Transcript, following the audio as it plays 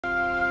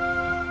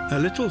A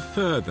little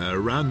further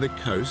around the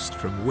coast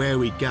from where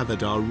we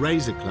gathered our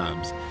razor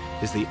clams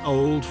is the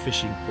old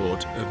fishing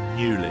port of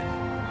Newlyn.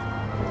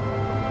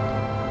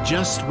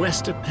 Just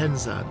west of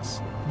Penzance,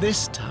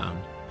 this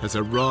town has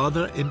a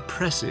rather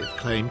impressive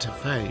claim to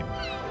fame.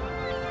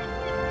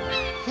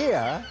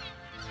 Here,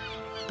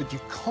 but you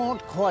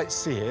can't quite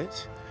see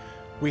it,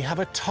 we have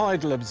a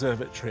tidal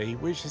observatory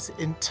which is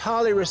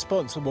entirely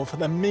responsible for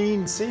the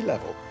mean sea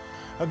level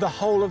of the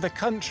whole of the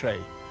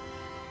country.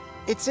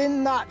 It's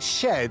in that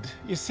shed,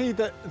 you see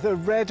the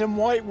red and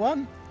white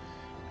one?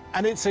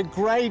 And it's a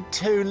Grade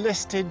 2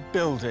 listed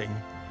building.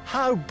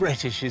 How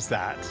British is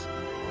that?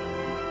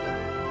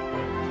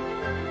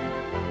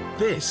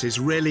 This is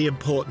really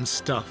important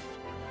stuff,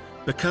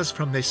 because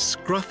from this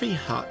scruffy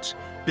hut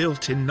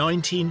built in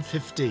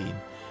 1915,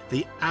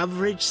 the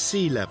average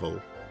sea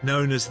level,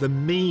 known as the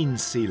mean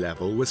sea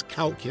level, was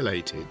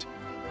calculated.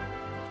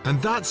 And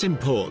that's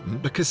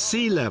important because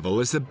sea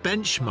level is the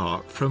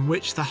benchmark from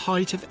which the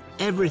height of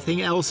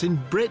everything else in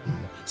Britain,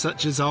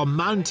 such as our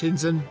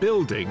mountains and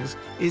buildings,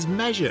 is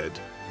measured.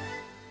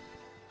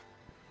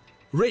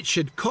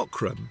 Richard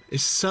Cockram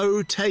is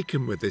so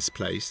taken with this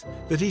place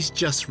that he's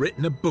just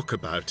written a book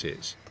about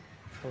it.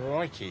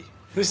 Crikey,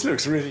 this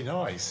looks really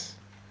nice.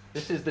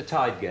 This is the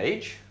tide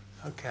gauge.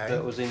 Okay.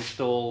 That was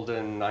installed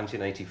in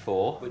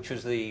 1984, which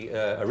was the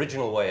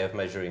original way of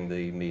measuring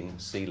the mean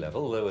sea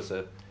level. There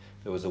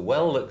was a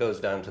well that goes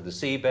down to the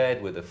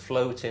seabed with a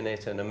float in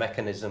it and a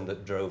mechanism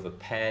that drove a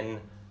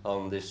pen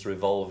on this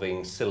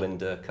revolving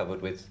cylinder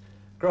covered with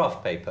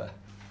graph paper.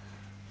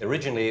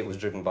 Originally it was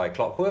driven by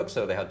clockwork,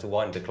 so they had to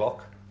wind the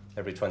clock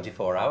every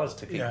 24 hours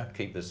to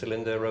keep the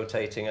cylinder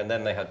rotating, and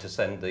then they had to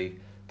send the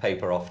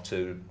paper off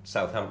to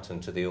Southampton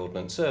to the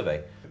Ordnance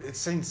Survey. It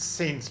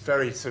seems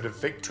very sort of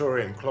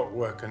Victorian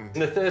clockwork. And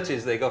in the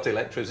 30s they got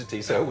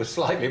electricity, so it was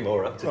slightly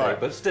more up to date,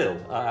 but still,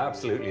 I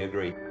absolutely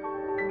agree.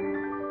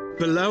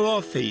 Below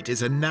our feet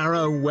is a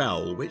narrow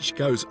well which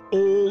goes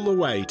all the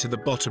way to the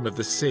bottom of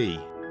the sea.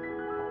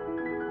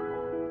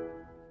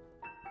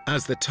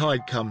 As the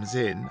tide comes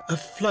in, a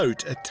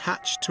float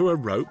attached to a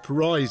rope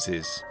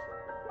rises.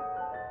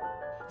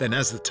 Then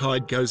as the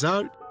tide goes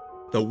out,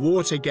 the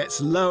water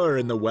gets lower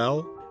in the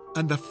well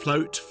and the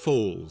float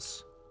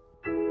falls.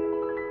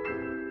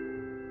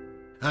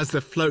 As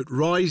the float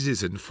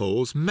rises and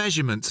falls,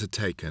 measurements are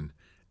taken,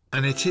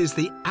 and it is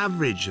the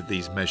average of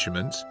these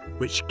measurements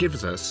which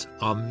gives us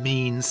our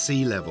mean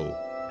sea level.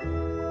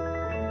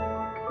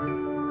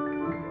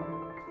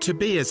 To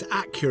be as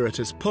accurate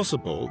as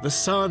possible, the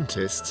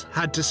scientists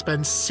had to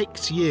spend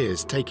 6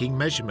 years taking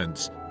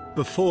measurements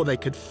before they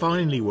could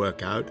finally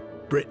work out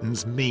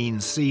Britain's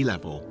mean sea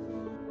level.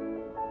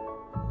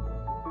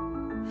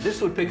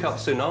 This would pick up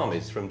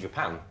tsunamis from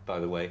Japan,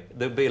 by the way.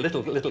 There'd be a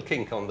little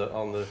kink on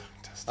the.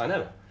 I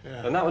know.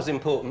 Yeah. And that was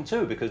important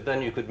too, because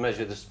then you could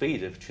measure the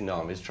speed of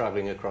tsunamis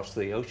travelling across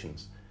the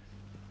oceans.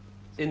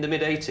 In the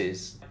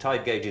mid-80s,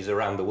 tide gauges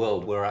around the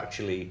world were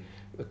actually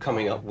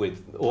coming up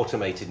with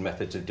automated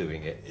methods of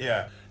doing it.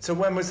 Yeah. So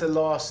when was the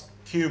last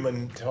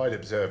human tide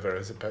observer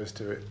as opposed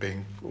to it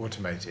being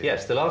automated?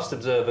 Yes, the last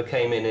observer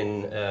came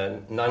in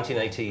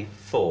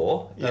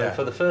 1984. Yeah. And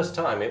for the first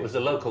time, it was a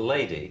local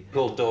lady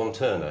called Dawn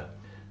Turner.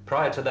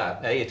 Prior to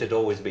that, A, it had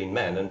always been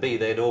men, and B,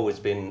 they'd always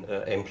been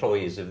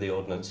employees of the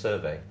Ordnance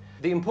Survey.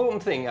 The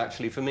important thing,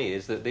 actually, for me,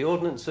 is that the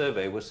Ordnance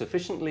Survey was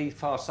sufficiently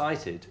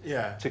far-sighted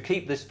to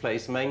keep this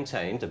place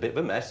maintained, a bit of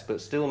a mess, but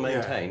still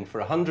maintained, for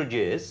 100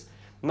 years,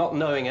 not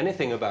knowing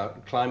anything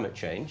about climate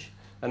change.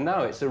 And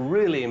now it's a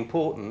really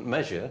important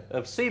measure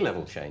of sea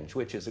level change,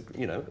 which is,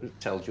 you know,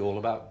 tells you all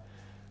about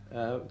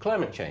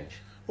climate change.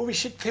 Well, we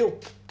should feel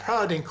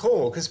proud in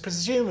Cornwall, because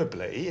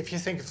presumably, if you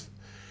think of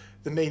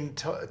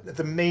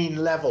the mean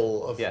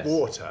level of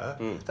water,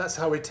 that's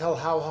how we tell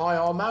how high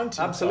our mountains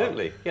are.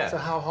 Absolutely, yeah. So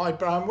how high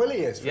Brown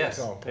Willie is, for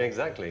example. Yes,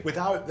 exactly.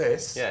 Without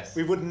this,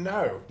 we wouldn't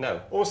know.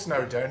 No. Or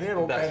Snowdonia,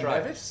 or That's Ben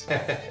right. Nevis.